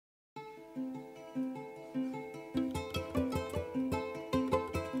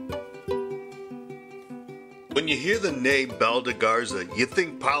When you hear the name Belda Garza, you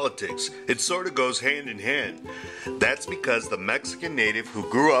think politics. It sort of goes hand in hand. That's because the Mexican native who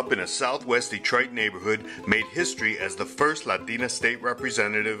grew up in a southwest Detroit neighborhood made history as the first Latina state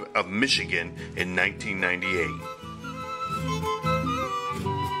representative of Michigan in 1998.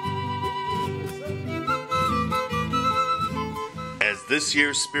 As this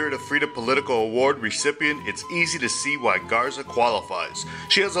year's Spirit of Frida Political Award recipient, it's easy to see why Garza qualifies.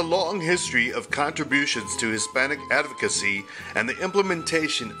 She has a long history of contributions to Hispanic advocacy and the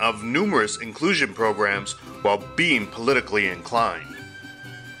implementation of numerous inclusion programs while being politically inclined.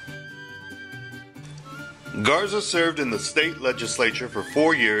 Garza served in the state legislature for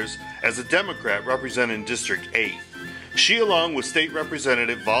 4 years as a Democrat representing District 8. She, along with State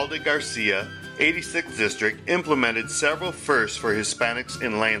Representative Belda Garcia, 86th District, implemented several firsts for Hispanics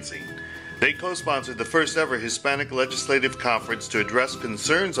in Lansing. They co-sponsored the first ever Hispanic Legislative Conference to address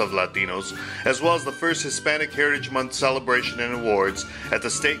concerns of Latinos, as well as the first Hispanic Heritage Month celebration and awards at the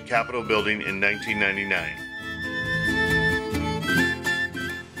State Capitol building in 1999.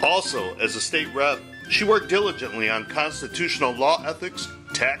 Also, as a state rep, she worked diligently on constitutional law ethics,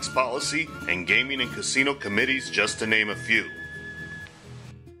 tax policy, and gaming and casino committees, just to name a few.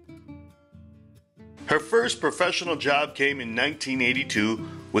 Her first professional job came in 1982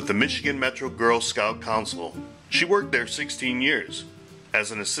 with the Michigan Metro Girl Scout Council. She worked there 16 years.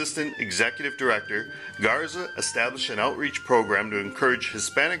 As an assistant executive director, Garza established an outreach program to encourage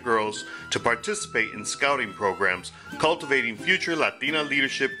Hispanic girls to participate in scouting programs, cultivating future Latina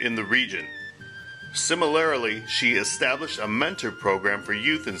leadership in the region. Similarly, she established a mentor program for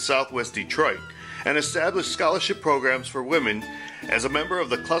youth in Southwest Detroit and established scholarship programs for women as a member of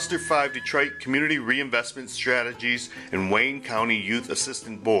the Cluster 5 Detroit Community Reinvestment Strategies and Wayne County Youth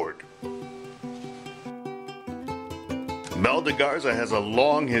Assistant Board. Belda Garza has a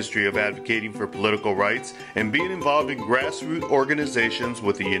long history of advocating for political rights and being involved in grassroots organizations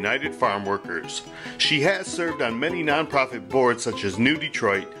with the United Farm Workers. She has served on many nonprofit boards such as New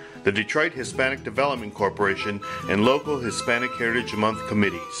Detroit, the Detroit Hispanic Development Corporation, and local Hispanic Heritage Month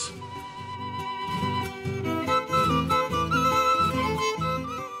committees.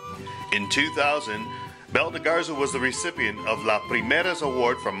 In 2000, Belda Garza was the recipient of La Primeras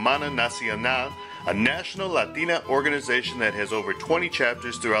Award from Mana Nacional, a national Latina organization that has over 20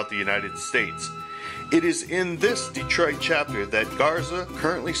 chapters throughout the United States. It is in this Detroit chapter that Garza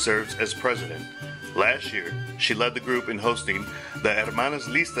currently serves as president. Last year, she led the group in hosting the Hermanas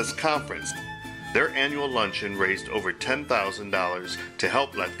Listas Conference. Their annual luncheon raised over $10,000 to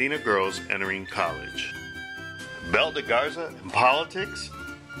help Latina girls entering college. Belda Garza and politics?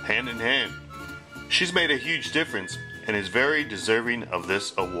 Hand in hand. She's made a huge difference and is very deserving of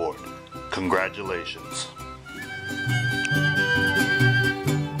this award. Congratulations.